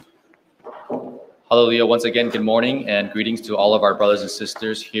Hallelujah. Once again, good morning and greetings to all of our brothers and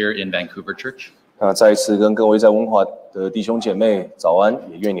sisters here in Vancouver Church. 再一次跟各位在文华的弟兄姐妹早安，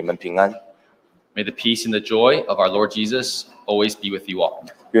也愿你们平安。May the peace and the joy of our Lord Jesus always be with you all.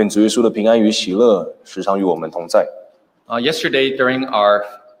 愿主耶稣的平安与喜乐时常与我们同在。Yesterday, during our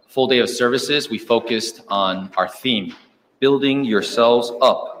full day of services, we focused on our theme, building yourselves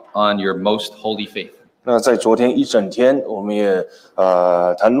up on your most holy faith. 那在昨天一整天，我们也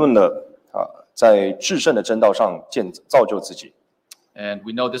谈论了在至圣的真道上造就自己。And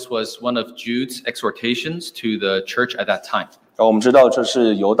we know this was one of Jude's exhortations to the church at that time. 然后我们知道这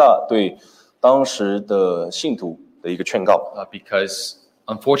是犹大对当时的信徒的一个劝告。Because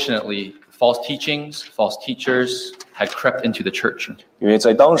unfortunately, false teachings, false teachers had crept into the church. 因为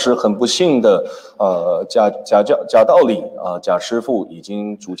在当时很不幸的假道理假师傅已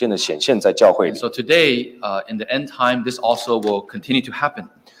经逐渐的显现在教会里。So today, in the end time, this also will continue to happen.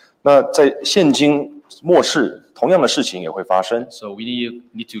 那在现今末世，同样的事情也会发生。So we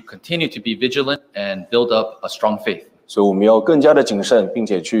need to continue to be vigilant and build up a strong faith. 所以我们要更加的谨慎，并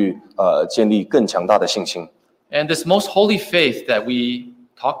且去建立更强大的信心。And this most holy faith that we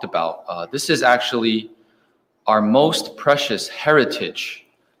talked about, this is actually our most precious heritage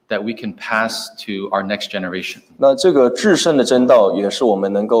that we can pass to our next generation. 那这个至圣的真道，也是我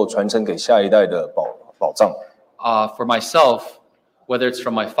们能够传承给下一代的宝藏。For myself, whether it's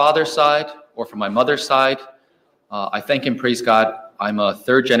from my father's side or from my mother's side, I thank and praise God. I'm a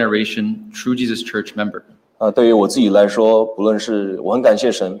third generation True Jesus Church member. 对于我自己来说，不论是我很感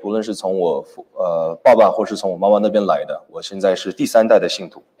谢神，不论是从我爸爸或是从我妈妈那边来的，我现在是第三代的信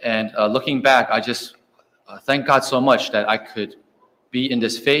徒。And looking back, I just thank God so much that I could be in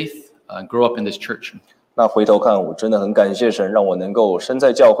this faith and grow up in this church. 那回头看，我真的很感谢神，让我能够身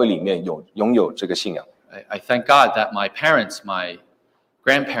在教会里面拥有这个信仰。I thank God that my parents, my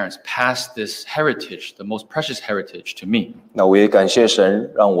grandparents passed this heritage, the most precious heritage, to me. 那我也感谢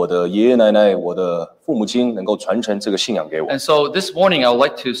神，让我的爷爷奶奶、我的父母亲能够传承这个信仰给我。And so this morning, I would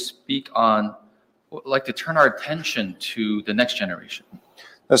like to turn our attention to the next generation.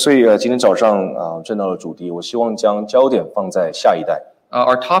 那所以今天早上正道的主题，我希望将焦点放在下一代。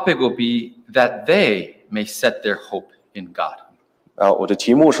Our topic will be that they may set their hope in God. 我的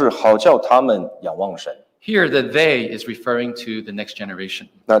题目是好叫他们仰望神。Here, the they is referring to the next generation.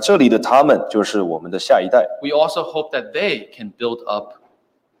 那这里的他们就是我们的下一代。We also hope that they can build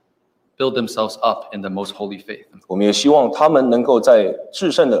themselves up in the most holy faith. 我们也希望他们能够在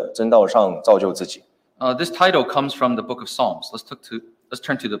至圣的真道上造就自己。This title comes from the book of Psalms. Let's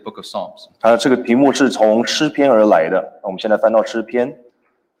turn to the book of Psalms. 这个题目是从诗篇而来的。我们现在翻到诗篇。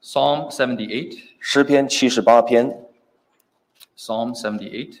Psalm 78. 诗篇78篇。Psalm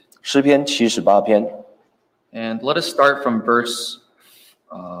 78. 诗篇78篇。And let us start from verse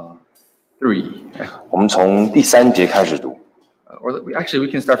 3. 我们从第3节开始读。Or actually, we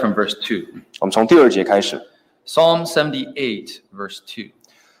can start from verse 2. 我们从第2节开始。Psalm 78, verse 2.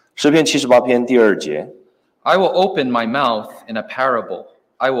 诗篇78篇第2节。I will open my mouth in a parable.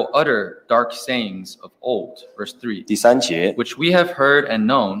 I will utter dark sayings of old. Verse 3. 第3节。Which we have heard and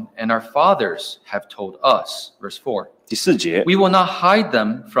known, and our fathers have told us. Verse 4. 第4节。 We will not hide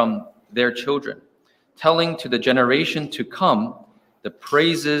them from their children, telling to the generation to come the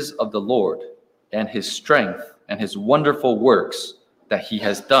praises of the Lord and his strength and his wonderful works that he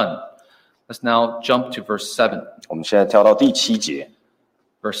has done. Let's now jump to verse 7. 我们现在跳到第7节。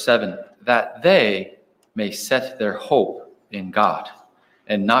Verse 7, that they may set their hope in God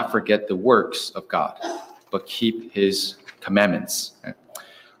and not forget the works of God, but keep his commandments.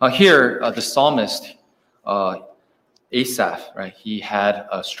 Here, the psalmist, Asaph, right, he had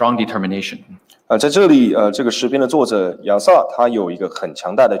a strong determination. 在这里这个诗篇的作者亚萨他有一个很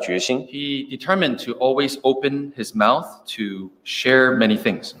强大的决心。 He determined to always open his mouth to share many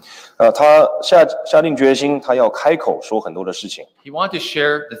things. 他下定决心，他要开口说很多的事情。 He wanted to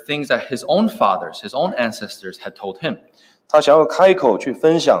share the things that his own fathers, his own ancestors had told him. 他想要开口去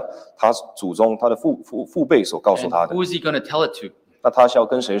分享他祖宗、他的父辈所告诉他的。 Who is he going to tell it to? 那他是要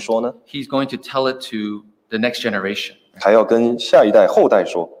跟谁说呢？ He's going to tell it to the next generation. 他要跟下一代、后代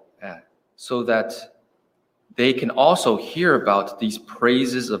说。 So that they can also hear about these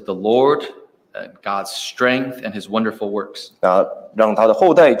praises of the Lord, and God's strength and his wonderful works. 让他的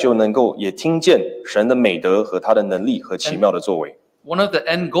后代就能够也听见神的美德和他的能力和奇妙的作为。 One of the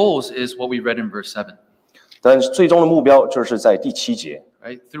end goals is what we read in verse 7. 但最终的目标就是在第7节。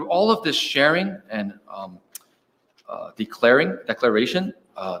 Right? Through all of this sharing and declaration,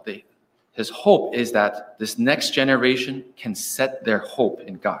 his hope is that this next generation can set their hope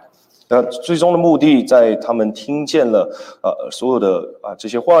in God. 那最终的目的，在他们听见了所有的这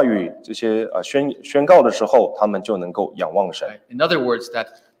些话语、这些宣告的时候，他们就能够仰望神。In other words, that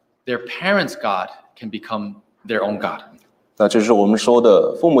their parents' God can become their own God. 那就是我们说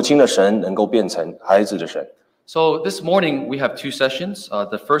的父母亲的神能够变成孩子的神。So this morning we have 2 sessions.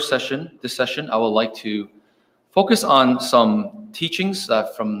 This session, I would like to focus on some teachings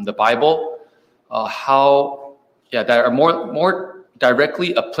from the Bible, that are more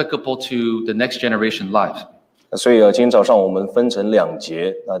directly applicable to the next generation lives. 所以今天早上我们分成2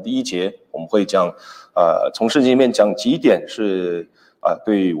节。那第一节我们会讲从圣经里面讲几点是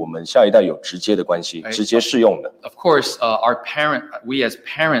对我们下一代有直接的关系，直接适用的。Of course, we as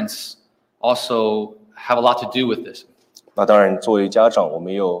parents also have a lot to do with this. 那当然，作为家长，我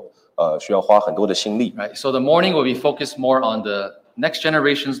们又需要花很多的心力。Right. So the morning will be focused more on the next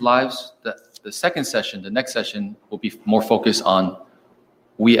generation's lives. The next session will be more focused on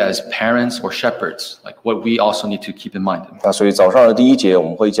we as parents or shepherds, like what we also need to keep in mind. 那所以早上的第一节我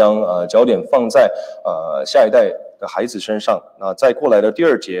们会将焦点放在下一代的孩子身上。那再过来的第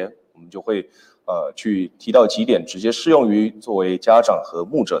2节，我们就会去提到几点直接适用于作为家长和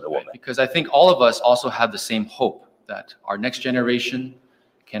牧者的我们。Because I think all of us also have the same hope that our next generation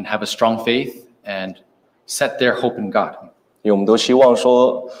can have a strong faith and set their hope in God. 因为我们都希望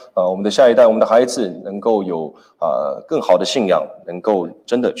说我们的下一代，我们的孩子能够有更好的信仰，能够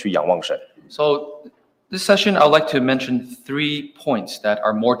真的去仰望神。So this session, I would like to mention 3 points that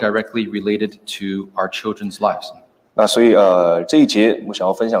are more directly related to our children's lives. 那所以这一节我想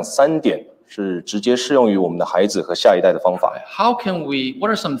要分享3点，是直接适用于我们的孩子和下一代的方法。What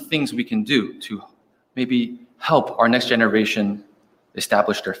are some things we can do to maybe help our next generation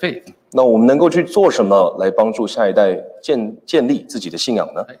establish their faith? 那我们能够去做什么来帮助下一代建立自己的信仰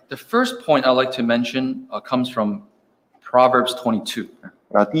呢？ The first point I'd like to mention comes from Proverbs 22.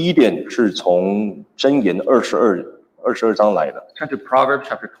 那第一点是从箴言22章来的。Turn to Proverbs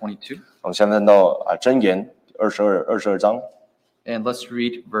chapter 22. 我们先看到箴言22章。And let's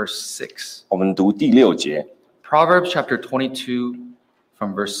read verse 6. 我们读第6节。Proverbs chapter 22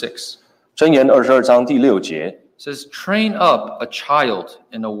 from verse 6. 箴言22章第6节。Says, train up a child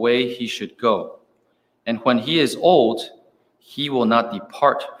in a way he should go, and when he is old, he will not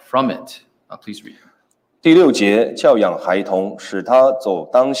depart from it. Please read. 第6节，教养孩童，使他走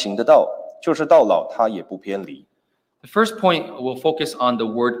当行的道，就是到老他也不偏离。The first point will focus on the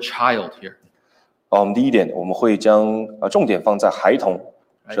word child here. 我们第一点，我们会将重点放在孩童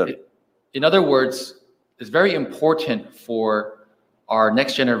这里。In other words, it's very important for our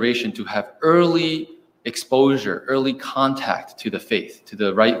next generation to have early exposure, early contact to the faith, to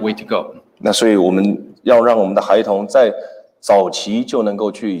the right way to go. 那所以我们要让我们的孩童在早期就能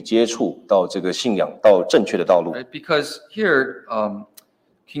够去接触到这个信仰，到正确的道路。Right? Because here,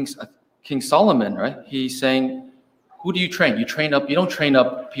 King Solomon, right? He's saying, who do you train? You don't train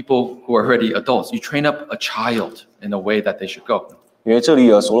up people who are already adults. You train up a child in a way that they should go. 因为这里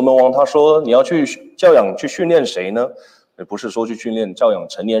所罗门王他说，你要去教养、去训练谁呢？不是说去训练、教养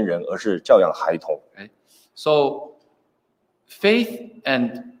成年人，而是教养孩童。Okay? So, faith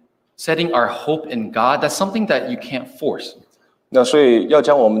and setting our hope in God, that's something that you can't force. 那所以要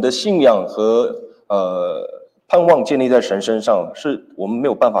将我们的信仰和盼望建立在神身上，是我们没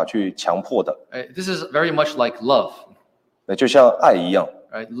有办法去强迫的。Right? This is very much like love. 那就像爱一样。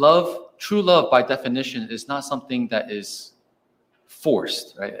Right? True love by definition is not something that is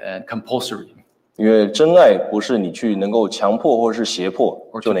forced, right, and compulsory. 因为真爱不是你去能够强迫或是胁迫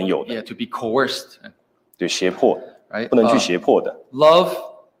就能有的。Yeah, to be coerced. 对，胁迫， right? 不能去胁迫的。Love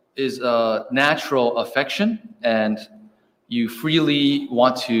is a natural affection, and you freely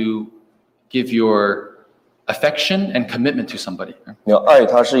want to give your affection and commitment to somebody. 你要爱，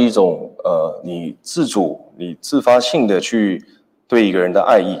它是一种你自主、你自发性的去对一个人的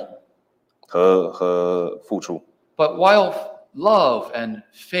爱意和付出。But while love and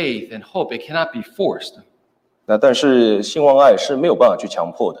faith and hope, it cannot be forced. 那但是信望爱是没有办法去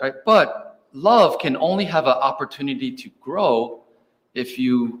强迫的。Right? But love can only have an opportunity to grow if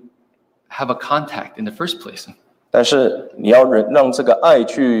you have a contact in the first place. 但是你要让这个爱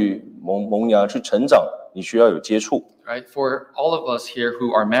去萌芽、去成长，你需要有接触。Right? For all of us here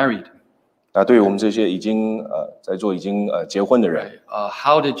who are married. 那对于我们这些已经在座已经结婚的人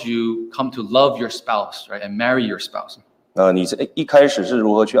how did you come to love your spouse, right, and marry your spouse? 那你一开始是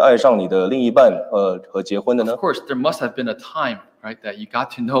如何去爱上你的另一半和结婚的呢？ Of course, there must have been a time, right, that you got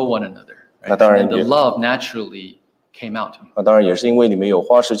to know one another, right? 那当然 And the love naturally came out. 那当然也是因为你们有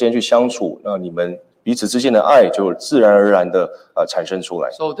花时间去相处，那你们彼此之间的爱就自然而然的产生出来。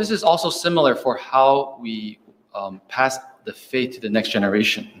So this is also similar for how we pass the faith to the next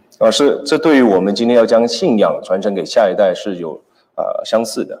generation. 是这对于我们今天要将信仰传承给下一代是有相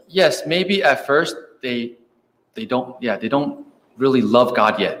似的。Yes, maybe at first they don't really love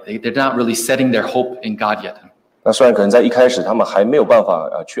God yet. They're not really setting their hope in God yet. 那虽然可能在一开始他们还没有办法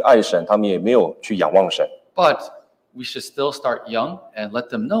去爱神，他们也没有去仰望神。But we should still start young and let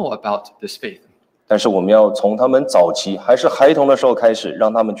them know about this faith. 但是我们要从他们早期还是孩童的时候开始，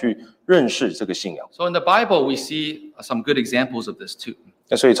让他们去认识这个信仰。So in the Bible, we see some good examples of this too.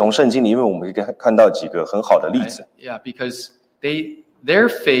 那所以从圣经里面我们可以看到几个很好的例子。Yeah, because their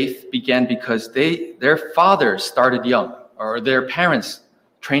faith began because their fathers started young, or their parents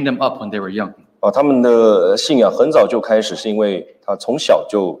trained them up when they were young. 他们的信仰很早就开始，是因为他从小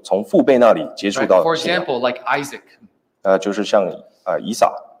就从父辈那里接触到。For example, like Isaac. 就是像以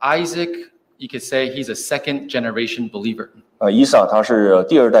撒。Isaac, you could say he's a second generation believer. 以撒他是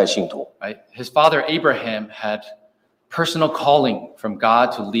第二代信徒。Right? His father Abraham had personal calling from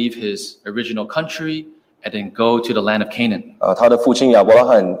God to leave his original country and then go to the land of Canaan. 他的父亲亚伯拉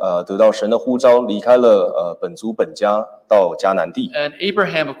罕得到神的呼召，离开了本族本家，到迦南地。And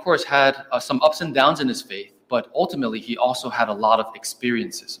Abraham, of course, had some ups and downs in his faith, but ultimately he also had a lot of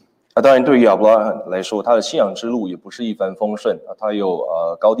experiences. 当然，对于亚伯拉罕来说，他的信仰之路也不是一帆风顺，他有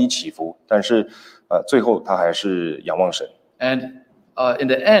高低起伏，但是最后他还是仰望神。And in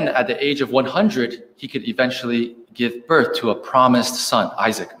the end, at the age of 100, he could eventually give birth to a promised son,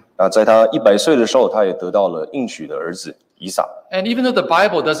 Isaac. 在他100岁的时候，他也得到了应许的儿子以撒。And even though the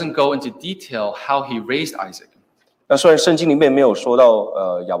Bible doesn't go into detail how he raised Isaac. 那虽然圣经里面没有说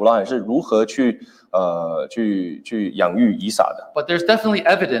到亚伯拉罕是如何去养育以撒的， But there's definitely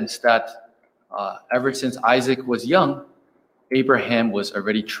evidence that ever since Isaac was young, Abraham was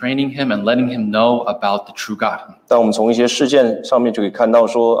already training him and letting him know about the true God. 但我们从一些事件上面就可以看到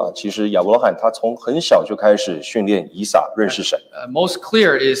说其实亚伯拉罕他从很小就开始训练以撒认识神。Most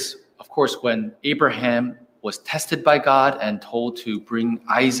clear is, of course, when Abraham was tested by God and told to bring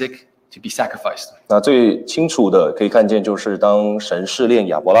Isaac to be sacrificed. 那最清楚的可以看见，就是当神试炼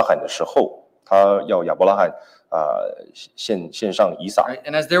亚伯拉罕的时候，他要亚伯拉罕献上以撒。Right?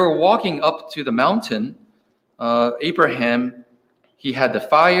 And as they were walking up to the mountain, Abraham, he had the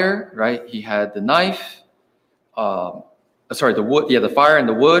fire, right? He had the knife, the wood. Yeah, the fire and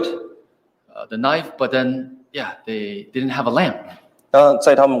the wood, the knife. But then, they didn't have a lamb. 那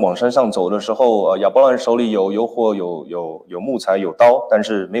在他们往山上走的时候，亚伯拉罕手里有火、有木材、有刀，但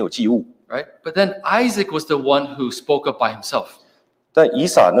是没有祭物。Right? But then Isaac was the one who spoke up by himself. 但以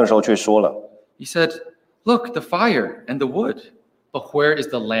撒那时候却说了 He said, "Look, the fire and the wood, but where is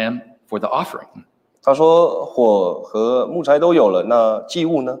the lamb for the offering?" 他说火和木材都有了，那祭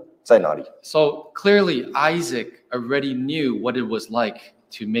物呢？在哪里？ So clearly, Isaac already knew what it was like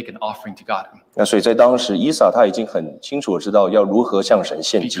to make an offering to God. 那所以在当时，以撒他已经很清楚的知道要如何向神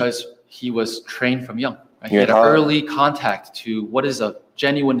献祭， Because he was trained from young. Right? He had early contact to what is a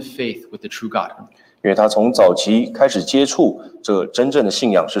genuine faith with the true God. 因为他从早期开始接触这真正的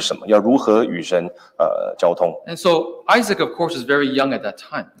信仰是什么，要如何与神交通。And so Isaac, of course, is very young at that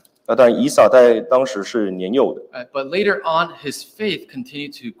time. 那当然，以撒在当时是年幼的， But later on, his faith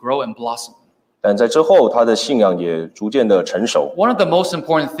continued to grow and blossom. 但在之后，他的信仰也逐渐的成熟。One of the most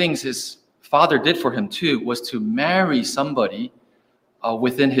important things his father did for him too was to marry somebody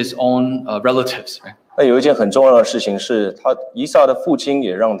within his own relatives. Right? 那有一件很重要的事情是，以撒的父亲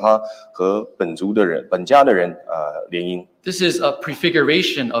也让他和本家的人联姻。This is a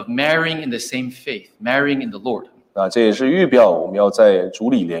prefiguration of marrying in the same faith, marrying in the Lord. 那这也是预表我们要在主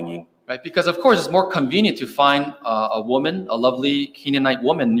里联姻。Right? Because of course it's more convenient to find a woman, a lovely Canaanite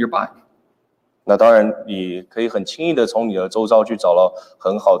woman nearby. 那当然，你可以很轻易的从你的周遭去找到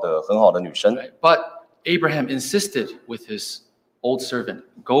很好的女生。Right? But Abraham insisted with his old servant,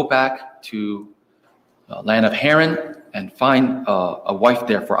 go back to land of Haran and find a wife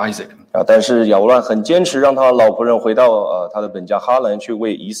there for Isaac. 但是亚伯拉罕很坚持，让他老仆人回到他的本家哈兰去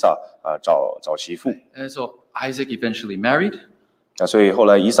为以撒找媳妇。And so Isaac eventually married. 所以后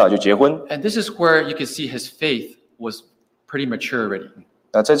来以撒就结婚。And this is where you can see his faith was pretty mature already.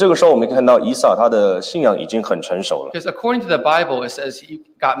 那在这个时候，我们可以看到以撒他的信仰已经很成熟了。Because according to the Bible, it says he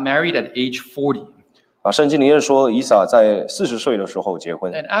got married at age 40. 圣经里面说以撒在40岁的时候结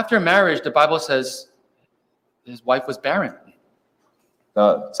婚。And after marriage, the Bible says his wife was barren.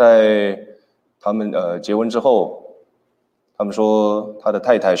 那在他们结婚之后，他们说他的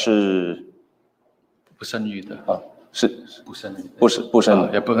太太是不生育的。是不生育的。不生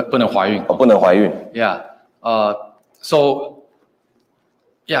也不能怀孕。不能怀孕。Yeah.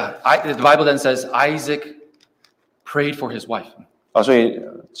 The Bible then says Isaac prayed for his wife. 所以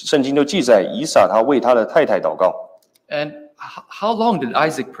圣经就记载以撒他为他的太太祷告。And how long did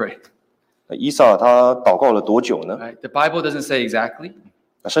Isaac pray? 以撒他祷告了多久呢？ Right? The Bible doesn't say exactly,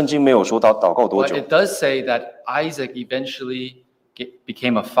 圣经没有说他祷告多 but 久， it does say that Isaac eventually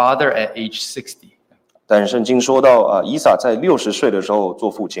became a father at age 60. 但圣经说到以撒在60岁的时候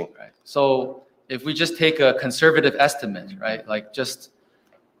做父亲。 Right? So if we just take a conservative estimate, right, like just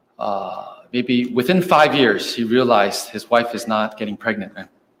maybe within 5 years, he realized his wife is not getting pregnant. Right?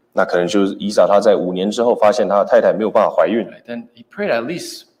 那可能就是以撒他在5年之后发现他的太太没有办法怀孕， Right? Then he prayed at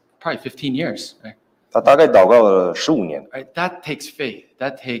least probably 15 years. Right? 他大概祷告了15年。 Right? That takes faith.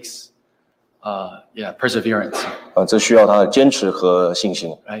 That takes perseverance. 这需要他的坚持和信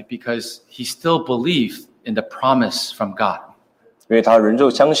心， Right? Because he still believed in the promise from God. 因为他仍旧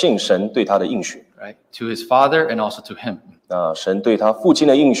相信神对他的应许。 Right? To his father and also to him. 神对他父亲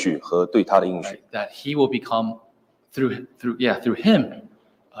的应许和对他的应许， Right? That he will become through him,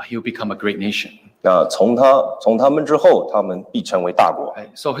 he will become a great nation. 从他们之后，他们必成为大国。 Right?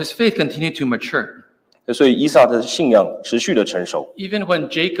 So his faith continued to mature. 所以以撒的信仰持续的成熟。 Even when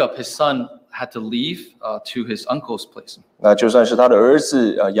Jacob, his son, had to leave to his uncle's place. 那就算是他的儿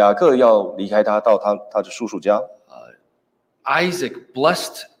子雅各要离开他，到他的叔叔家， Isaac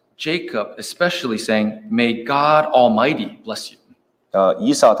blessed Jacob, especially saying, "May God Almighty bless you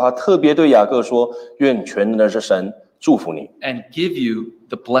以撒他特别对雅各说：“愿全能的神祝福你， and give you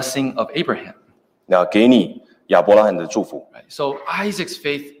the blessing of Abraham." 给你亚伯拉罕的祝福。 Right? So Isaac's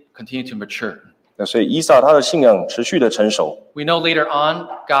faith continued to mature. 所以以撒他的信仰持续的成熟。 We know later on,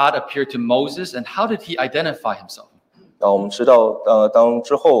 God appeared to Moses, and how did he identify himself? 我们知道当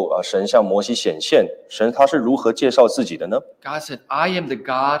之后神向摩西显现，神他是如何介绍自己的呢？ God said, "I am the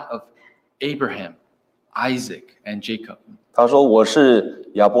God of Abraham, Isaac, and Jacob." 他说：“我是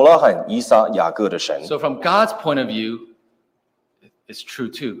亚伯拉罕、以撒、雅各的神。” So from God's point of view, it's true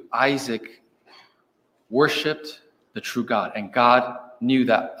too. Isaac worshipped the true God, and God knew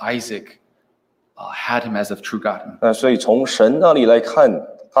that Isaac had him as a true God. 所以从神那里来看，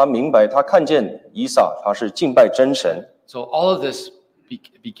他明白，他看见以撒他是敬拜真神。 So all of this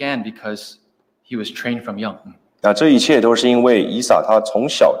began because he was trained from young. 这一切都是因为以撒他从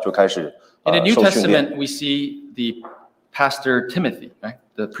小就开始 In the New 受训练。 Testament, we see the pastor Timothy, right?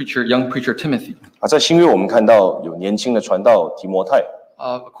 The young preacher Timothy. 在新约我们看到有年轻的传道提摩太。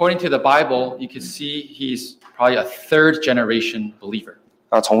 According to the Bible, you can see he's probably a third generation believer.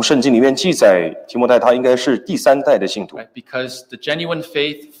 从圣经里面记载，提摩太他应该是第3代的信徒。 Right? Because the genuine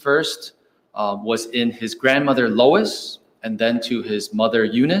faith first was in his grandmother Lois, and then to his mother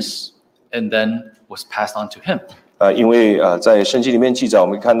Eunice, and then was passed on to him. 因为在圣经里面记载，我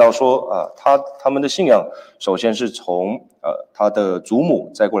们看到说他们的信仰首先是从他的祖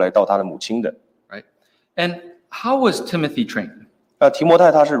母再过来到他的母亲的。 Right? And how was Timothy trained? 提摩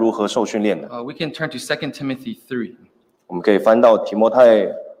太他是如何受训练的？ We can turn to 2 Timothy 3. 我们可以翻到提摩太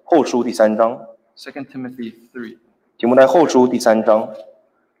后书第3章。 2 Timothy 3. 提摩太后书第3章，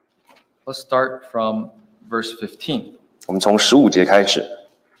 Let's start from verse 15. 我们从15节开始。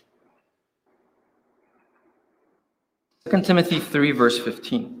 2 Timothy 3, verse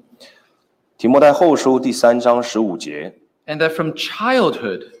 15. 提摩太后书第3章15节， And that from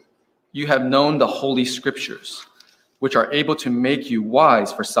childhood you have known the holy scriptures, which are able to make you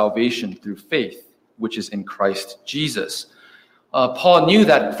wise for salvation through faith, which is in Christ Jesus. Paul knew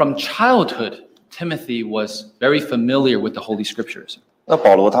that from childhood, Timothy was very familiar with the holy scriptures. 那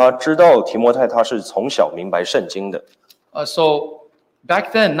保罗他知道提摩太他是从小明白圣经的。 So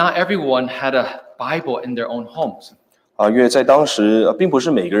back then, not everyone had a Bible in their own homes. 因为在当时并不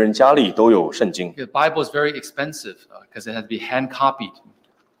是每个人家里都有圣经， The Bible is very expensive because it had to be hand copied.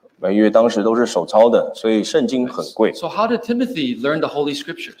 因为当时都是手抄的，所以圣经很贵。 So how did Timothy learn the holy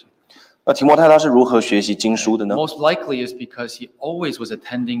scriptures? 那提摩太他是如何学习经书的呢？ Most likely is because he always was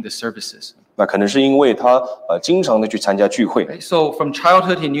attending the services. 那可能是因为他经常的去参加聚会。 Okay, so from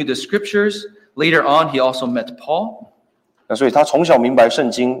childhood, he knew the scriptures. Later on, he also met Paul. 那所以他从小明白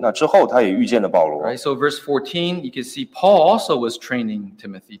圣经，那之后他也遇见了保罗。 Right? So verse 14, you can see Paul also was training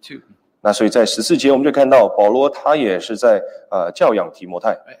Timothy too. 那所以在14节我们就看到保罗他也是在教养提摩太。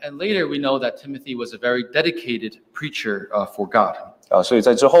 Right? And later we know that Timothy was a very dedicated preacher for God. 所以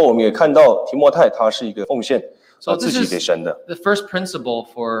在之后我们也看到提摩太他是一个奉献自 this 己 is 给神的。 the first principle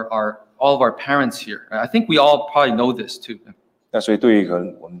for all of our parents here. I think we all probably know this too. 那所以对于可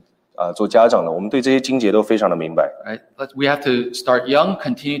能我们做家长的，我们对这些经节都非常的明白。 Right? But we have to start young,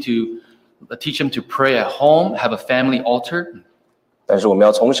 continue to teach them to pray at home, have a family altar. 但是我们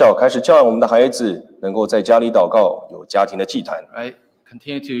要从小开始教养我们的孩子，能够在家里祷告，有家庭的祭坛。 Right?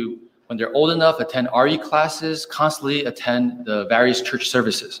 Continue to, When they're old enough, attend RE classes, constantly attend the various church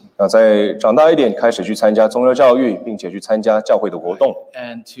services. 那在长大一点，开始去参加宗教教育，并且去参加教会的活动。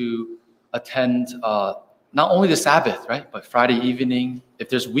And to attend not only the Sabbath, right, but Friday evening. If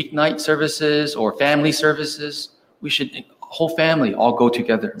there's weeknight services or family services, we should whole family all go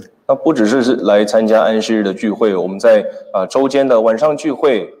together. 那不只是来参加安息日的聚会，我们在周间的晚上聚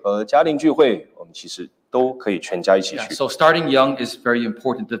会和家庭聚会，我们其实都可以全家一起去。So starting young is very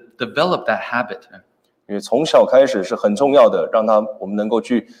important to develop that habit. 因为从小开始是很重要的，让我们能够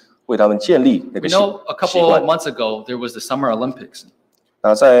去为他们建立那个习 We 惯。 know a couple of months ago there was the Summer Olympics.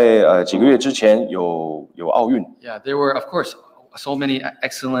 那在几个月之前有奥运。Yeah, there were of course so many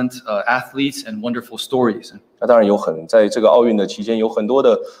excellent athletes and wonderful stories. 那当然在这个奥运的期间有很多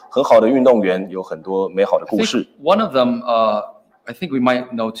的很好的运动员，有很多美好的故事。One of them, I think we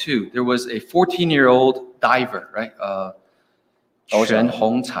might know too. There was a 14-year-old diver, right? 全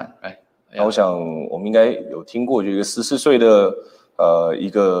红婵 right? 我想我们应该有听过这个14岁的一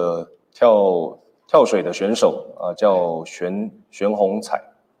个跳水的选手叫玄红彩。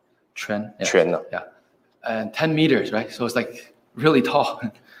全 yeah. And 10 meters, right? So it's like really tall.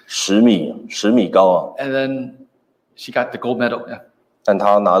 10米高啊。And then she got the gold medal. Yeah. 但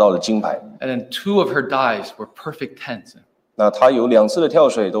她拿到了金牌。And then 2 of her dives were perfect 10s. 那她有2次的跳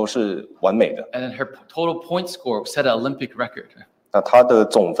水都是完美的。And then her total point score set an Olympic record. 那她的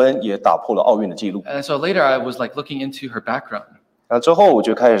总分也打破了奥运的纪录。And so later I was like looking into her background. 那之后我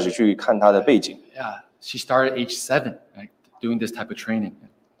就开始去看她的背景。Yeah, she started age 7, right, doing this type of training.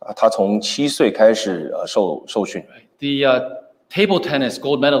 她从7岁开始受训。The table tennis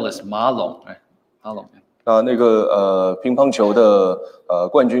gold medalist Ma Long, right? Ma Long. 那个乒乓球的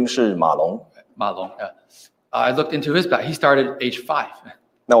冠军是马龙。Ma Long. Yeah. I looked into his back. He started age 5.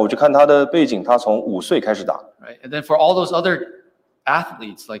 那我就看他的背景，他从5岁开始打。Right, and then for all those other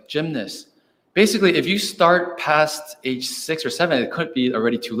athletes like gymnasts, basically if you start past age 6 or 7, it could be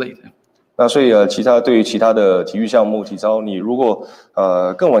already too late. 那所以对于其他的体育项目体操，你如果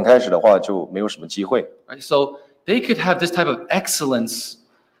更晚开始的话，就没有什么机会。Right, so they could have this type of excellence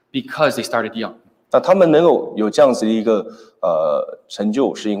because they started young. 那他们能够有这样子的一个成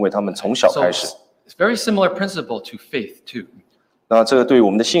就，是因为他们从小开始。It's very similar principle to faith too. 那这个对于我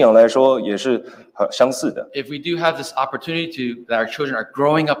们的信仰来说也是相似的。If we do have this opportunity that our children are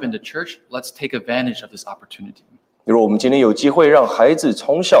growing up in the church, let's take advantage of this opportunity. 比如我们今天有机会让孩子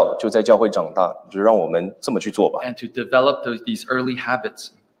从小就在教会长大，就让我们这么去做吧。And to develop these early habits.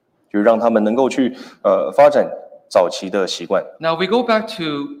 就让他们能够去发展早期的习惯。Now we go back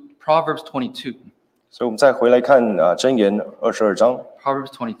to Proverbs 22. 所以我们再回来看箴言22章。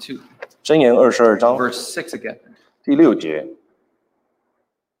Proverbs 22. 箴言22章 Verse 6 again. 第6节。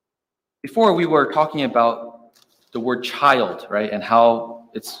Before we were talking about the word child, right, and how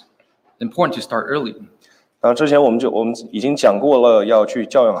it's important to start early. 那之前我们已经讲过了，要去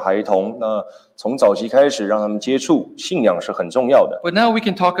教养孩童。那从早期开始，让他们接触信仰是很重要的。But now we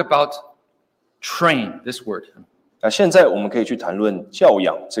can talk about train, this word. 那现在我们可以去谈论教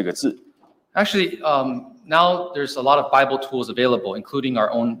养这个字。Actually, now there's a lot of Bible tools available, including our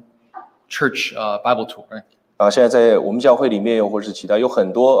own church Bible tool, right? 现在在我们教会里面，又或是其他，有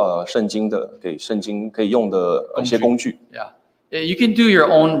很多圣经给圣经可以用的一些工具。Yeah, you can do your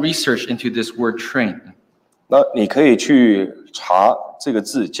own research into this word train. 那你可以去查这个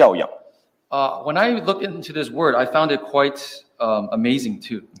字教养。When I looked into this word, I found it quite amazing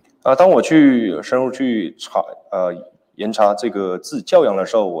too. 当我去深入去研查这个字教养的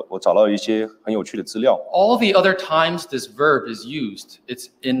时候，我找到一些很有趣的资料。All the other times this verb is used, it's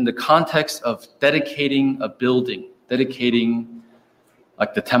in the context of dedicating a building, dedicating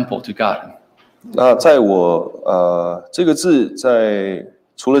like the temple to God. 那在我这个字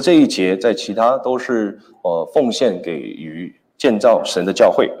除了这一节，在其他都是奉献给予建造神的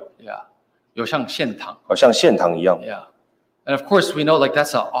教会。Yeah, 有像献堂，好像献堂一样。Yeah, and of course we know like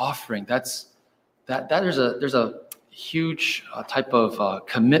that's an offering. That there's a huge type of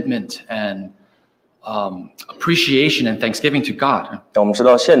commitment and appreciation and thanksgiving to God. 我们知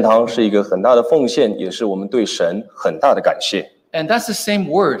道献堂是一个很大的奉献，也是我们对神很大的感谢。And that's the same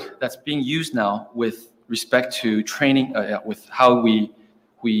word that's being used now with respect to training, with how we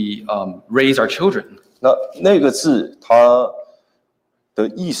raise our children. 那个字它的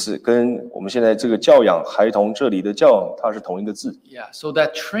意思跟我们现在这个教养孩童这里的教养，它是同一个字。Yeah, so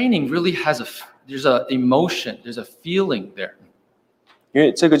that training really there's an emotion, there's a feeling there. 因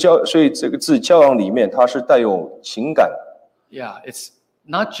为所以这个字教养里面，它是带有情感。Yeah, it's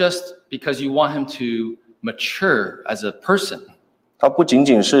not just because you want him to mature as a person. 它不仅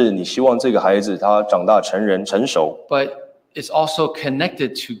仅是你希望这个孩子他长大成人成熟。But is also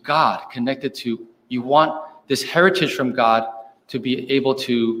connected to God, connected to, you want this heritage from God to be able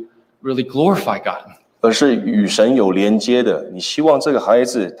to really glorify God. 而是与神有连接的，你希望这个孩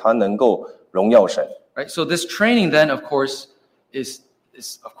子他能够荣耀神。Right? So this training then, of course, is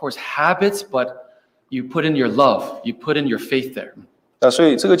of course habits, but you put in your love, you put in your faith there. 那所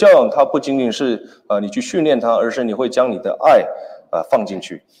以这个教养它不仅仅是你去训练它，而是你会将你的爱放进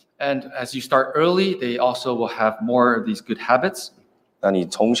去。And as you start early, they also will have more of these good habits. 那你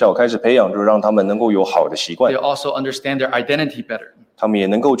从小开始培养，就让他们能够有好的习惯。 They also understand their identity better. 他们也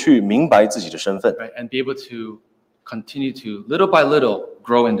能够去明白自己的身份， Right? And be able to continue to little by little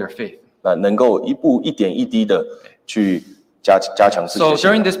grow in their faith. 那能够一点一滴的去加强自己 So 的信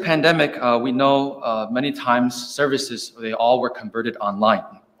仰。 during this pandemic, we know many times services, they all were converted online.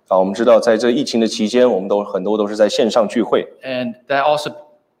 我们知道在这疫情的期间，我们很多都是在线上聚会。 And that also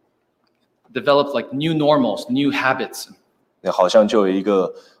developed like new normals, new habits. 好像就有一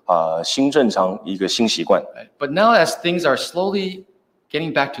个新正常，一个新习惯。 Right? But now as things are slowly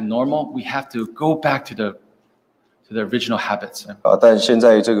getting back to normal, we have to go back to the original habits. 但现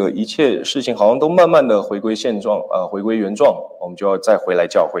在这个一切事情好像都慢慢的回归现状，回归原状，我们就要再回来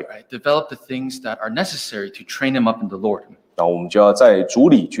教会。 Right? Develop the things that are necessary to train them up in the Lord. 然后我们就要在主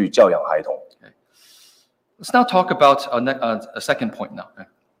里去教养孩童。 Let's now talk about a second point now.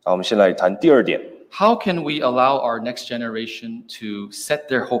 我们先来谈第二点， How can we allow our next generation to set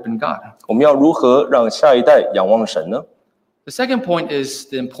their hope in God? 我们要如何让下一代仰望神呢？ The second point is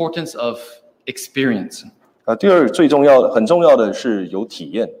the importance of experience. 第二最重要的、很重要的是有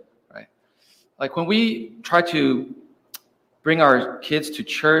体验。 Right? Like when we try to bring our kids to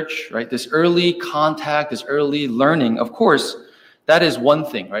church, right? This early contact, this early learning, of course, that is one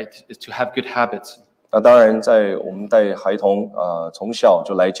thing, right? Is to have good habits. 那当然，在我们带孩童从小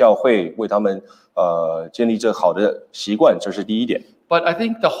就来教会，为他们建立这好的习惯，这是第一点。 But I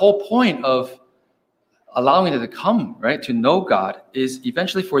think the whole point of allowing them to come, right, to know God, is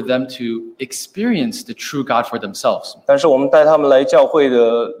eventually for them to experience the true God for themselves. 但是我们带他们来教会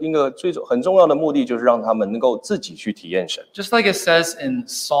的一个很重要的目的，就是让他们能够自己去体验神。 Just like it says in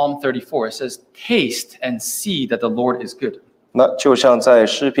Psalm 34, it says, "Taste and see that the Lord is good." 那就像在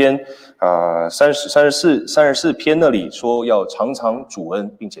诗篇34篇那里说，要常常主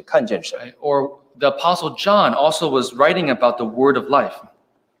恩，并且看见神。 Right? Or the Apostle John also was writing about the word of life.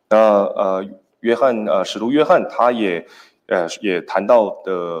 那使徒约翰他也谈到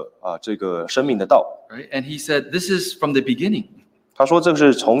的这个生命的道。 Right? And he said, "This is from the beginning." 他说这个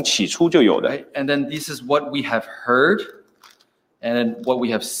是从起初就有的。 Right? And then this is what we have heard, and then what we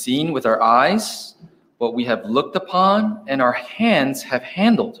have seen with our eyes, what we have looked upon, and our hands have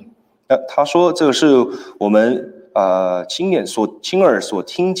handled. 他说这个是我们亲耳所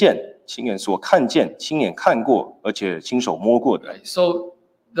听见、亲眼所看见、亲眼看过，而且亲手摸过的。 Right? So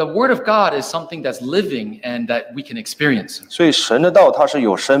the word of God is something that's living and that we can experience. 所以神的道它是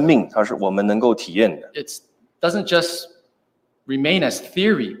有生命，它是我们能够体验的。 It doesn't just remain as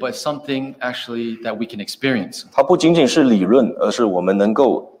theory, but something actually that we can experience. 它不仅仅是理论，而是我们能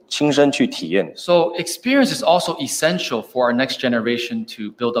够亲身去体验。 So experience is also essential for our next generation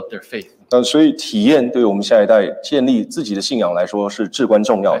to build up their faith. 所以体验对我们下一代建立自己的信仰来说是至关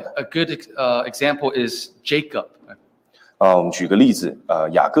重要的。 A good example is Jacob. 我们举个例子，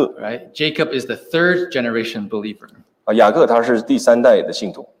雅各。Right? Jacob is the third generation believer. 雅各他是第三代的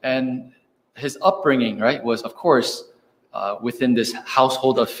信徒。 And his upbringing, right, was of course within this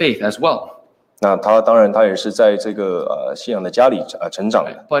household of faith as well. 那他当然他也是在这个信仰的家里成长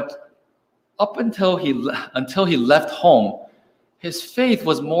的。 But up until he left home, his faith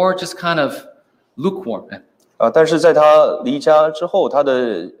was more just kind of lukewarm. 但是在他离家之后，他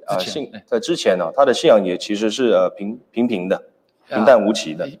的在之前呢，他的信仰也其实是平的，平淡无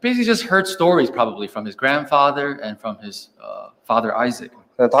奇的。 He basically just heard stories probably from his grandfather and from his father Isaac.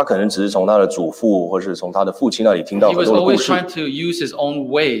 那他可能只是从他的祖父或是从他的父亲那里听到 He 很 was 多的故 always 事。 trying to use his own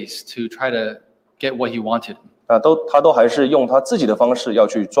ways to try to get what he wanted. 他都还是用他自己的方式要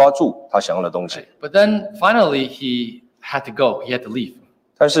去抓住他想要的东西。 But then finally he had to go. He had to leave.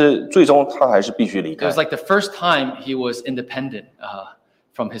 但是最终他还是必须离 It 开。was like the first time he was independent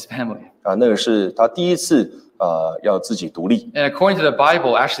from his family. 那个是他第一次要自己独立。 And according to the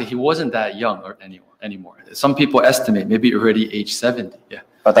Bible, actually he wasn't that young anymore. Some people estimate maybe already age 70. Yeah.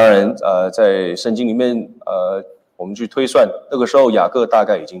 当然在圣经里面我们去推算，那个时候雅各大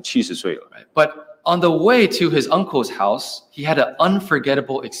概已经70岁了。 But on the way to his uncle's house, he had an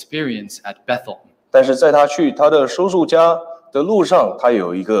unforgettable experience at Bethel. 但是在他去他的叔叔家的路上，他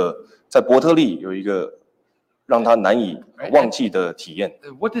有一个在伯特利有一个让他难以忘记的体验。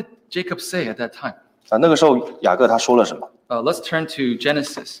 What did Jacob say at that time? 那个时候雅各他说了什么？ Let's turn to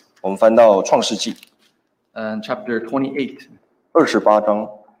Genesis, 我们翻到创世纪 chapter 28. 28章，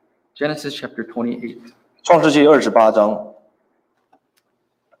 Genesis chapter 28. 创世纪28章。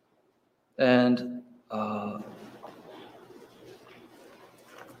 And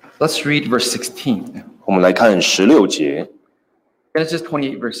let's read verse 16. 我们来看16节， Genesis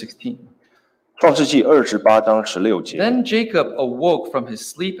 28, verse 16. 创世纪28章16节。 Then Jacob awoke from his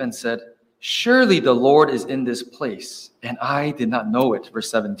sleep and said, Surely the Lord is in this place, and I did not know it. Verse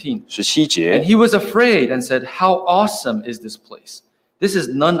 17. 17 And 节， he was afraid and said, How awesome is this place? This is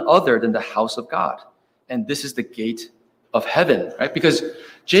none other than the house of God, and this is the gate of heaven, right? Because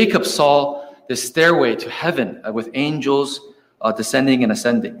Jacob saw the stairway to heaven with angels descending and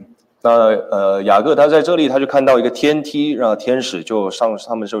ascending. 那雅各他在这里他就看到一个天梯，让天使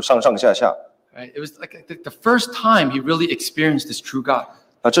他们就上上下下。 Right? It was like the first time he really experienced this true God.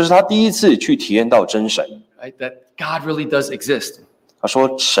 这是他第一次去体验到真神。 Right? That God really does exist. 他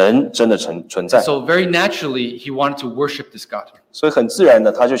说神真的存在， So very naturally, he wanted to worship this God. 所以很自然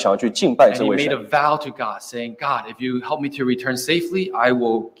的他就想要去敬拜 And 这 he 位 made 神 a。vow to God, saying, God, if you help me to return safely, I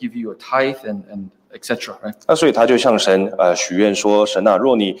will give you a tithe and etc. Right? 那所以他就向神许愿说：神啊，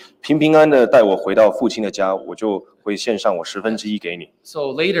若你平平安的带我回到父亲的家，我就会献上我1/10给你。 So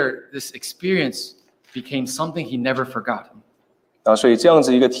later, this experience became something he never forgot. 所以这样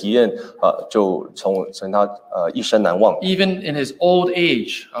子一个体验就成他一生难忘。 Even in his old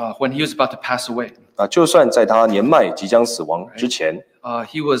age, when he was about to pass away, 就算在他年迈即将死亡之前，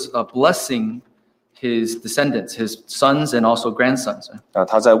 he was blessing his descendants, his sons and also grandsons.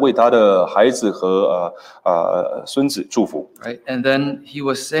 他在为他的孩子和孙子祝福。 Right? And then he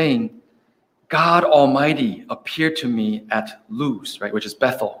was saying, God Almighty appeared to me at Luz, right, which is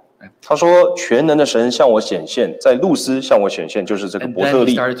Bethel. Right? 他说：全能的神向我显现，在路斯向我显现，就是这个 And 伯 then 特 he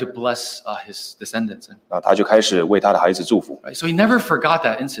利。 started to bless his descendants. 他就开始为他的孩子祝福。 Right? So he never forgot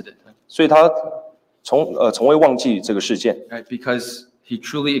that incident. 所以他从未忘记这个事件， Right? Because he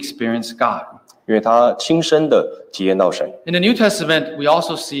truly experienced God. 因为他亲身的体验到神。 In the New Testament, we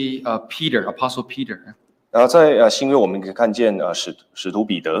also see Peter, Apostle Peter. 然后在新约，我们可以看见使徒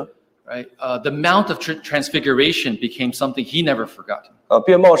彼得， Right? The Mount of Transfiguration became something he never forgot.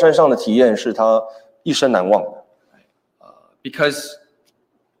 变帽山上的体验是他一生难忘的。 Because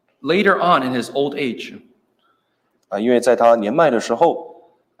later on in his old age, 因为在他年迈的时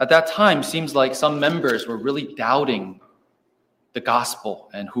候， at that time, seems like some members were really doubting the gospel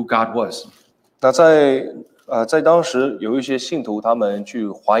and who God was. 那在当时有一些信徒，他们去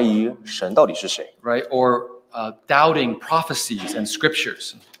怀疑神到底是谁， Right? Or doubting prophecies and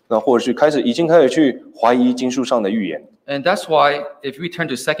scriptures. 那或者已经开始去怀疑经书上的预言。 And that's why, if we turn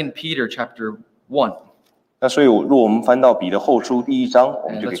to 2 Peter chapter 1, 那所以，若我们翻到彼得后书第1章，我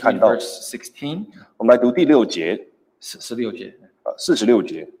们 and 就可以 let's 看 read 到， verse 16, 我们来读第6节、 16节,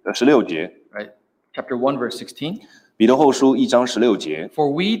 16节， right? Chapter 1, verse 16. 彼得后书1章16节。 For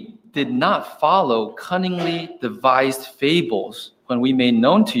we did not follow cunningly devised fables when we made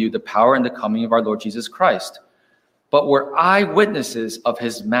known to you the power and the coming of our Lord Jesus Christ, but were eyewitnesses of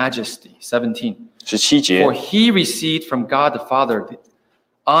his majesty. 17. 17节 For he received from God the Father the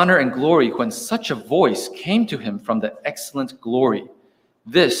honor and glory when such a voice came to him from the excellent glory.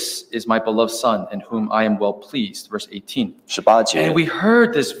 This is my beloved Son, in whom I am well pleased. Verse 18. 18节 And we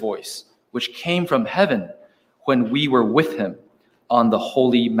heard this voice, which came from heaven when we were with him on the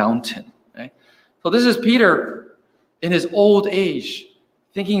holy mountain. Right? So this is Peter in his old age,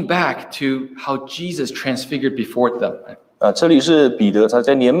 thinking back to how Jesus transfigured before them. Right? 这里是彼得他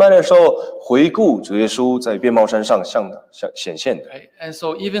在年迈的时候回顾主耶稣在变帽山上向显现的。 Right? And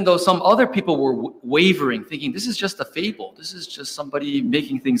so even though some other people were wavering, thinking this is just a fable, this is just somebody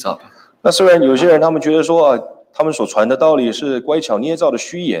making things up. 那虽然有些人他们觉得说他们所传的道理是乖巧捏造的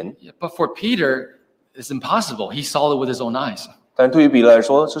虚言， Yeah, but for Peter, it's impossible. He saw it with his own eyes. 但对于彼得来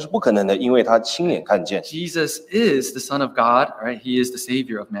说这是不可能的，因为他亲眼看见 Jesus is the Son of God, right? He is the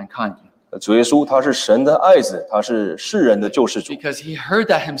Savior of mankind. 主耶稣他是神的爱子，他是世人的救世主， Because he heard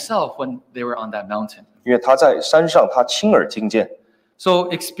that himself when they were on that mountain. 因为他在山上他亲耳听见。 So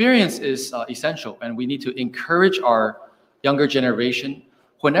experience is essential, and we need to encourage our younger generation,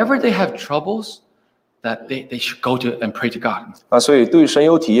 whenever they have troubles, that they should go to and pray to God. 所以对神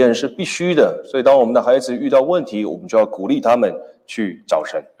有体验是必须的。所以当我们的孩子遇到问题，我们就要鼓励他们去找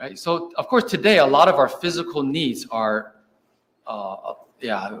神。 Right? So of course today a lot of our physical needs are,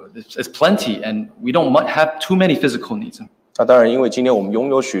 it's plenty, and we don't have too many physical needs. 当然，因为今天我们拥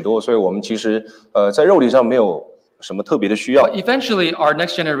有许多，所以我们其实在肉体上没有什么特别的需要。 But eventually our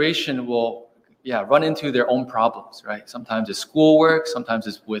next generation will run into their own problems, right? Sometimes it's schoolwork, sometimes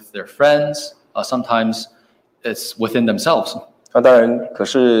it's with their friends. sometimes it's within themselves. 那当然，可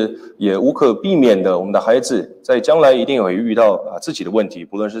是也无可避免的，我们的孩子在将来一定会遇到自己的问题，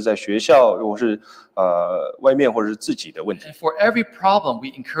不论是在学校，或是外面，或者是自己的问题。And for every problem, we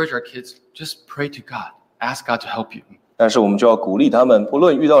encourage our kids, just pray to God, ask God to help you. 但是我们就要鼓励他们，不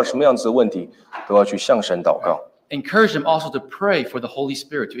论遇到什么样子的问题，都要去向神祷告。Encourage them also to pray for the Holy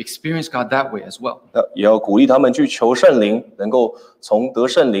Spirit, to experience God that way as well. 也要鼓励他们去求圣灵，能够从得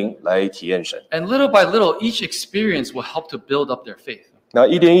圣灵来体验神。And little by little, each experience will help to build up their faith. 那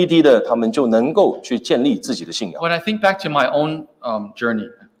一点一滴的，他们就能够去建立自己的信仰。When I think back to my own journey,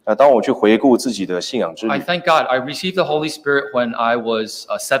 当我去回顾自己的信仰之旅 I thank God I received the Holy Spirit when I was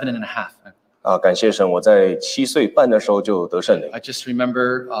 7.5. 感谢神，我在7岁半的时候就得圣灵。I just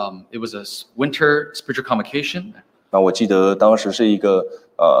remember it was a winter spiritual convocation. 那我记得当时是一个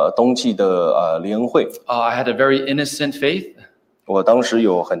冬季的联恩会。I had a very innocent faith. 我当时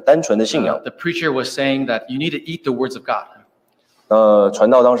有很单纯的信仰。The preacher was saying that you need to eat the words of God.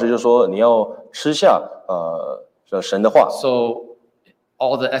 传道当时就说你要吃下神的话。So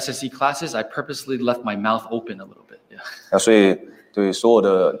all the SSE classes, I purposely left my mouth open a little bit. Yeah. 那所以对所有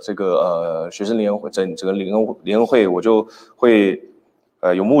的这个学生联恩会，整个联恩会，我就会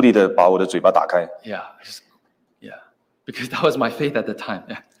有目的的把我的嘴巴打开。Yeah, because that was my faith at the time.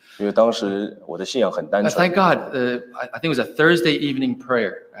 Yeah. 因为当时我的信仰很单纯。Thank God, I think it was a Thursday evening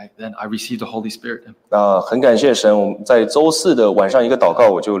prayer. Right? Then I received the Holy Spirit. 很感谢神，我们在周4的晚上一个祷告，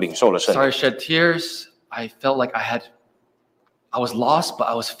我就领受了圣灵。Started shed tears. I felt like I was lost, but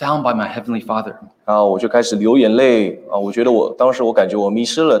I was found by my heavenly Father. 我就开始流眼泪我觉得当时我感觉我迷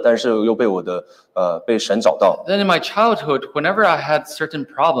失了，但是又被我的被神找到。Then in my childhood, whenever I had certain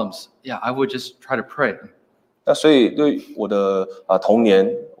problems, I would just try to pray. 那所以对我的童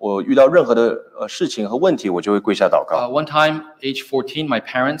年，我遇到任何的事情和问题，我就会跪下祷告。One time, age 14, my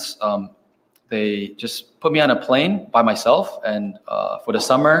parents they just put me on a plane by myself, and for the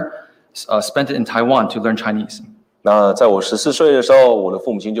summer, spent it in Taiwan to learn Chinese. 那在我14岁的时候，我的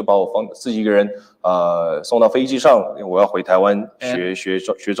父母亲就把我自己一个人送到飞机上，因为我要回台湾学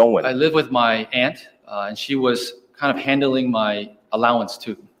中文。I live with my aunt, and she was kind of handling my allowance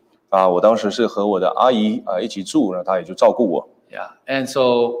too. 我当时是和我的阿姨一起住，然后她也就照顾我。Yeah, and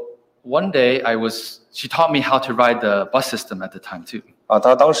so one day she taught me how to ride the bus system at the time too.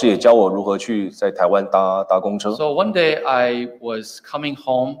 她当时也教我如何去在台湾搭公车。So one day I was coming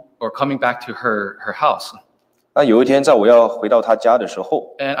home or coming back to her house. 那有一天在我要回到她家的时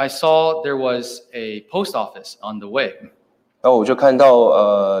候 And I saw there was a post office on the way. 然后我就看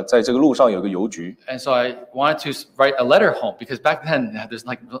到在这个路上有个邮局。And so I wanted to write a letter home because back then this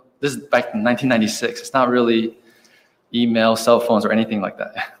is back in 1996. It's not really email, cell phones, or anything like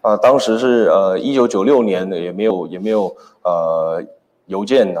that. 当时是1996年的，也没有邮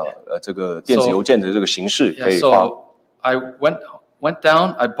件这个电子邮件的这个形式可以发。So I went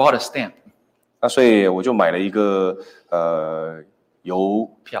down. I bought a stamp. 那所以我就买了一个邮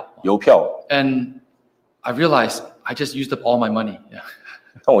票。And I realized I just used up all my money. Yeah.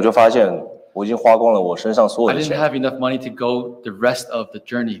 那我就发现我已经花光了我身上所有 I 的 didn't 钱。 have enough money to go the rest of the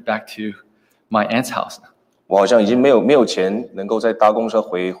journey back to my aunt's house. 我好像已经没有钱能够再搭公车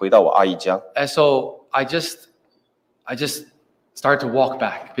回到我阿姨家。And so I just started to walk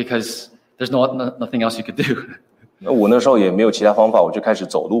back because there's nothing else you could do. 那我那时候也没有其他方法，我就开始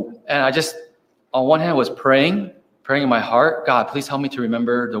走路。And I just, on one hand, was praying in my heart, God, please help me to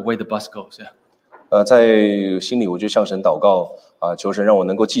remember the way the bus goes. Yeah. 在心里我就向神祷告求神让我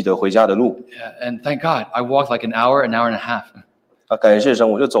能够记得回家的路。Yeah, and thank God, I walked like an hour and a half. 感谢神，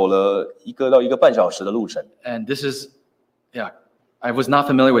我就走了1到1个半小时的路程。And this is, I was not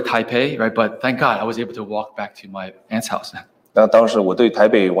familiar with Taipei, right? But thank God, I was able to walk back to my aunt's house. 那当时我对台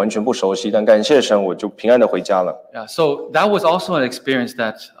北完全不熟悉，但感谢神，我就平安的回家了。Yeah, so that was also an experience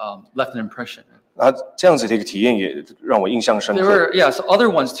that left an impression. 这样子的一个体验也让我印象深刻。There were, so other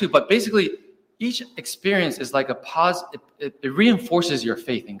ones too, but basically each experience is like a it reinforces your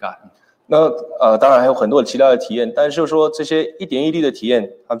faith in God. 那当然还有很多其他的体验，但是就是说这些一点一滴的体验，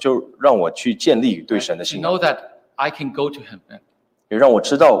它就让我去建立对神的信 To 仰， know that I can go to Him, 也让我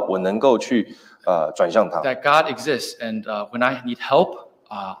知道我能够去转向他， that God exists, and when I need help,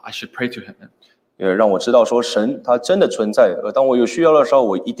 I should pray to Him. 也让我知道说神他真的存在，而当我有需要的时候，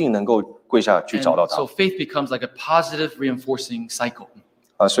我一定能够跪下去找到 And 他。 so faith becomes like a positive reinforcing cycle.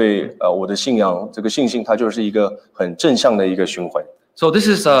 所以我的信仰这个信心，它就是一个很正向的一个循环。So this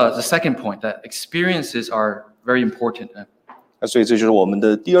is the second point, that experiences are very important. 所以这就是我们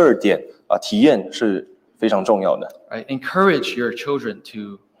的第二点体验是非常重要的。Right? Encourage your children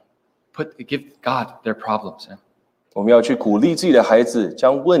to give God their problems. 我们要去鼓励自己的孩子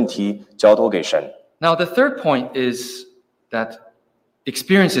将问题交托给神。Now, the third point is that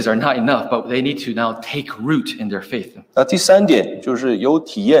experiences are not enough, but they need to now take root in their faith. 那第三点就是有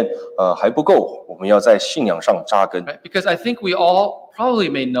体验还不够，我们要在信仰上扎根。Right? Because I think we all probably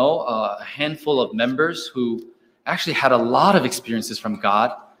may know a handful of members who actually had a lot of experiences from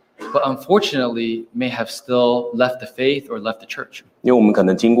God, but unfortunately may have still left the faith or left the church. 因为我们可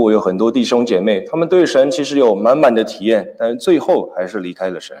能听过有很多弟兄姐妹，他们对神其实有满满的体验，但是最后还是离开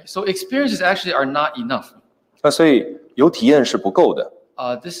了神。So experiences actually are not enough. 那所以有体验是不够的。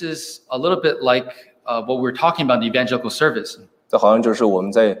This is a little bit like what we're talking about in the evangelical service. 这好像就是我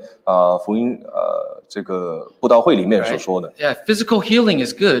们在福音这个布道会里面所说的。Yeah, physical healing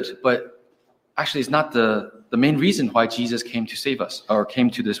is good, but actually it's not the main reason why Jesus came to save us or came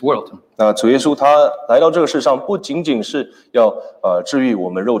to this world. 那主耶稣他来到这个世上，不仅仅是要治愈我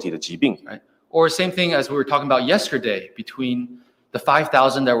们肉体的疾病。Right? Or same thing as we were talking about yesterday between the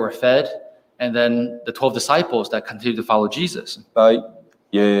 5,000 that were fed and then the 12 disciples that continued to follow Jesus.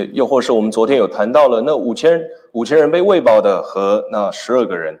 又或是我们昨天有谈到了那5000人被喂饱的和那12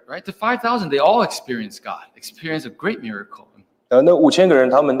个人。Right? The 5,000 they all experienced God, experienced a great miracle. 那5000个人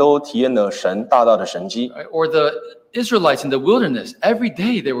他们都体验了神大大的神迹。Right? Or the Israelites in the wilderness, every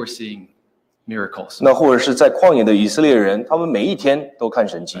day they were seeing miracles. 那或者是在旷野的以色列人，他们每一天都看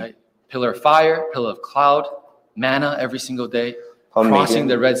神迹。Right? Pillar of fire, pillar of cloud, manna every single day, crossing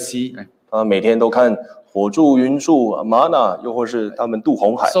the Red Sea. Right? 每天都看火柱、云柱、玛纳，又或是他们渡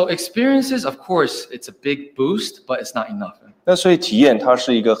红海。So experiences, of course, it's a big boost, but it's not enough. 那所以体验它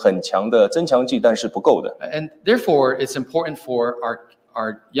是一个很强的增强剂，但是不够的。And therefore, it's important for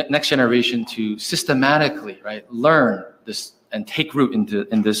our next generation to systematically, right, learn this and take root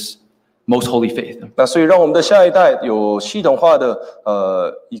in this most holy faith. 那所以让我们的下一代有系统化的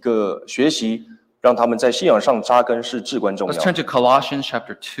一个学习，让他们在信仰上扎根是至关重要。Let's turn to Colossians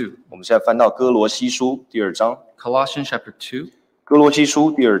chapter 2. 我们现在翻到哥罗西书第2章。Colossians chapter 2. 哥罗西书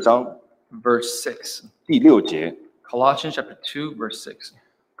第2章 verse 6. 第6节。Colossians chapter 2 verse 6.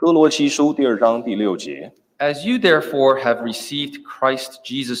 哥罗西书第2章第6节。As you therefore have received Christ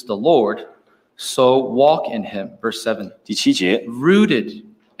Jesus the Lord, so walk in him. Verse 7. 第7节。Rooted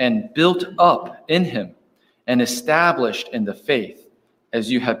and built up in him and established in the faith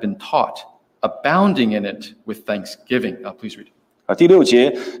as you have been taught, abounding in it with thanksgiving. Please read. 第6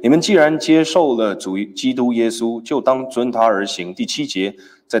节，你们既然接受了主基督耶稣，就当遵他而行。第7节，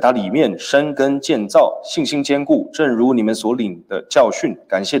在他里面生根建造，信心坚固，正如你们所领的教训，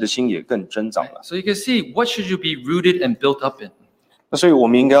感谢的心也更增长了。So you can see, what should you be rooted and built up in? 那所以我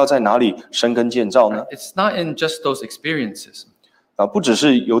们应该要在哪里生根建造呢？ It's not in just those experiences. 不只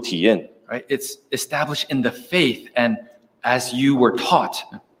是有体验， Right? It's established in the faith and as you were taught.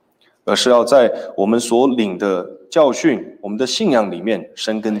 而是要在我们所领的教训、我们的信仰里面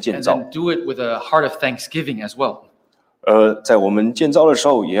生根建 And 造。 then do it with a heart of thanksgiving as well. 而在我们建造的时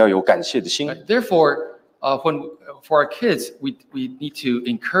候，也要有感谢的心。 Right? Therefore, for our kids, we need to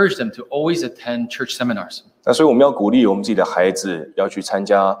encourage them to always attend church seminars. 那所以我们要鼓励我们自己的孩子要去参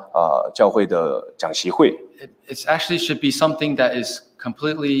加教会的讲习会。It actually should be something that is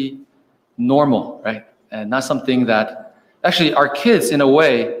completely normal, right? And not something that actually our kids, in a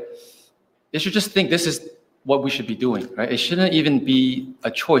way, they should just think this is what we should be doing, right? It shouldn't even be a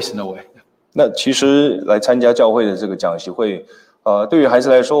choice in a way. 那其实来参加教会的这个讲习会，对于孩子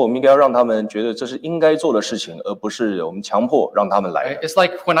来说，我们应该要让他们觉得这是应该做的事情，而不是我们强迫让他们来。 It's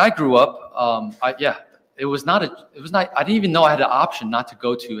like when I grew up, it was not. I didn't even know I had an option not to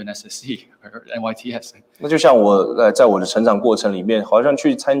go to an SSC or NYTS. 那就像我在我的成长过程里面，好像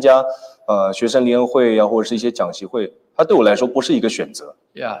去参加学生联会啊，或者是一些讲习会，它对我来说不是一个选择。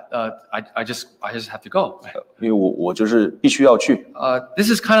Yeah, I just have to go. 因为我就是必须要去。This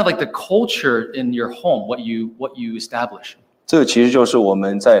is kind of like the culture in your home, what you establish. 这其实就是我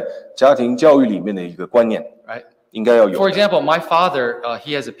们在家庭教育里面的一个观念， Right? 应该要有。 For example, my father,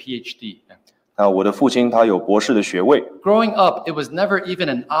 he has a PhD. 我的父亲他有博士的学位。 Growing up, it was never even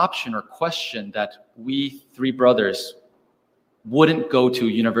an option or question that we three brothers wouldn't go to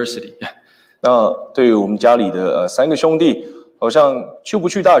university. 那对于我们家里的3个兄弟，好像去不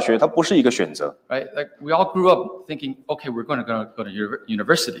去大学，它不是一个选择。 Right? Like we all grew up thinking, okay, we're going to go to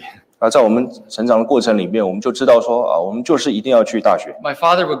university. 在我们成长的过程里面，我们就知道说我们就是一定要去大学。 My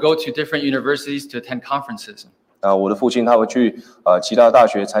father would go to different universities to attend conferences. 我的父亲他会去其他大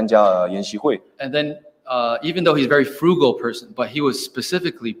学参加研习会。 And then, even though he's a very frugal person, but he would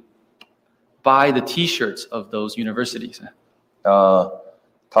specifically buy the T-shirts of those universities.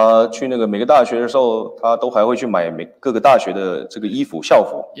 他去那个每个大学的时候，他都还会去买各个大学的这个衣服校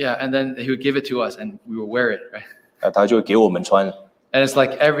服。 Yeah, and then he would give it to us, and we would wear it. Right? 他就会给我们穿。And it's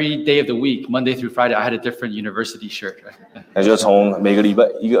like every day of the week, Monday through Friday, I had a different university shirt. Right? 那就从每个礼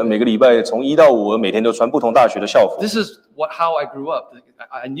拜从1到5，每天都穿不同大学的校服。This is how I grew up.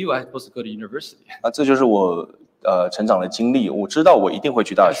 I knew I was supposed to go to university. 这就是我成长的经历，我知道我一定会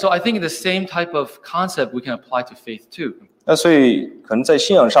去大学。So I think the same type of concept we can apply to faith too. 那所以可能在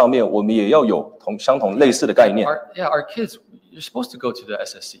信仰上面，我们也要有相同类似的概念。Our kids, you're supposed to go to the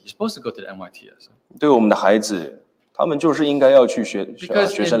SSC. You're supposed to go to the NYTS. 对我们的孩子，他们就是应该要去学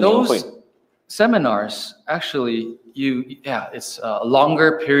生联会。Seminars, actually, it's a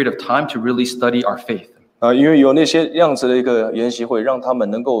longer period of time to really study our faith. 因为有那些样子的一个研习会，让他们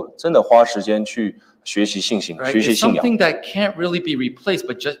能够真的花时间去学习信心， Right? 学习 It's 信仰。 something that can't really be replaced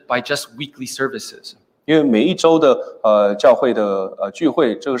by just weekly services. 因为每一周的教会的聚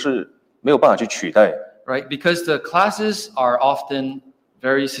会，这个是没有办法去取代。Right? Because the classes are often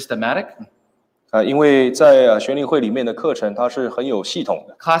very systematic. 因为在学龄会里面的课程，它是很有系统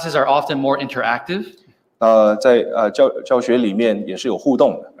的。Classes are often more interactive. 在教学里面也是有互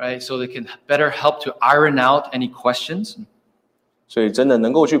动的。Right? So they can better help to iron out any questions. 所以真的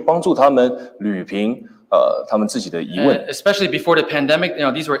能够去帮助他们捋平他们自己的疑问。And especially before the pandemic,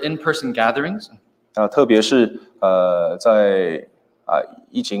 these were in-person gatherings. 特别是在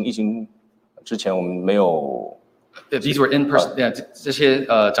疫情之前，我们没有。These were in-person. 这些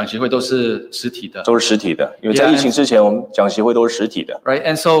讲习会都是实体的。都是实体的，因为在疫情之前，我们讲习会都是实体的。Right,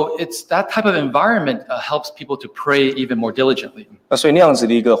 and so it's that type of environment helps people to pray even more diligently. 所以那样子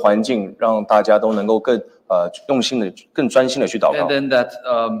的一个环境，让大家都能够更用心的、更专心的去祷告。And then that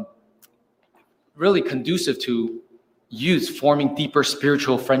really conducive to youth forming deeper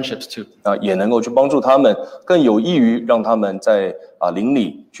spiritual friendships too. 也能够去帮助他们，更有益于让他们在灵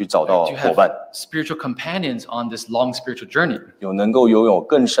里去找到伙伴。Spiritual companions on this long spiritual journey. 能够拥有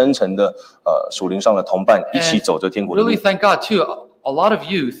更深层的属灵上的同伴，一起走这天国的路。Really thank God too. A lot of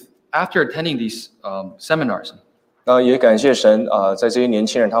youth after attending these seminars. 也感谢神在这些年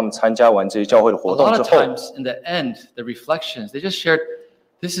轻人他们参加完这些教会的活动之后 A lot of times in the end, the reflections, they just shared,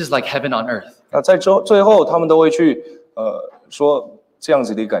 this is like heaven on earth. 在最后他们都会去说这样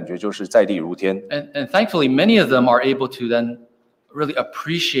子的感觉就是在地如天。And thankfully, many of them are able to then really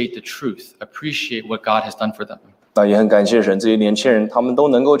appreciate the truth, appreciate what God has done for them. 也很感谢神，这些年轻人他们都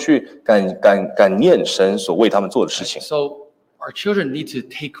能够去感念神所为他们做的事情。So our children need to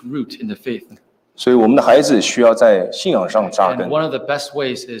take root in the faith. 所以我们的孩子需要在信仰上扎根。And one of the best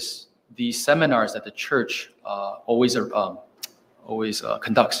ways is these seminars that the church always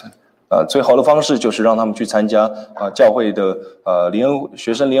conducts. 最好的方式就是让他们去参加教会的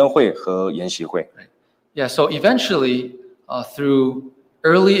学生联会和研习会。Yeah, so eventually, through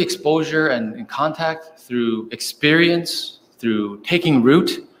early exposure and contact, through experience, through taking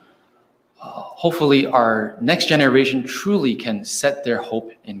root, hopefully our next generation truly can set their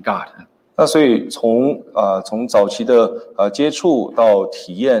hope in God. 所以从早期的接触到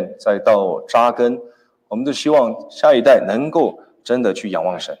体验，再到扎根，我们都希望下一代能够真的去仰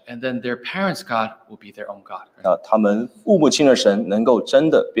望神。And then their parents' God will be their own God. 他们父母亲的神能够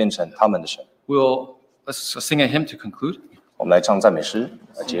真的变成他们的神。Let's sing a hymn to conclude. 我们来唱赞美诗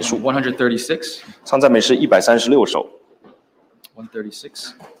来结束。136. 唱赞美诗136首。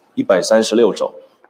136. 136首。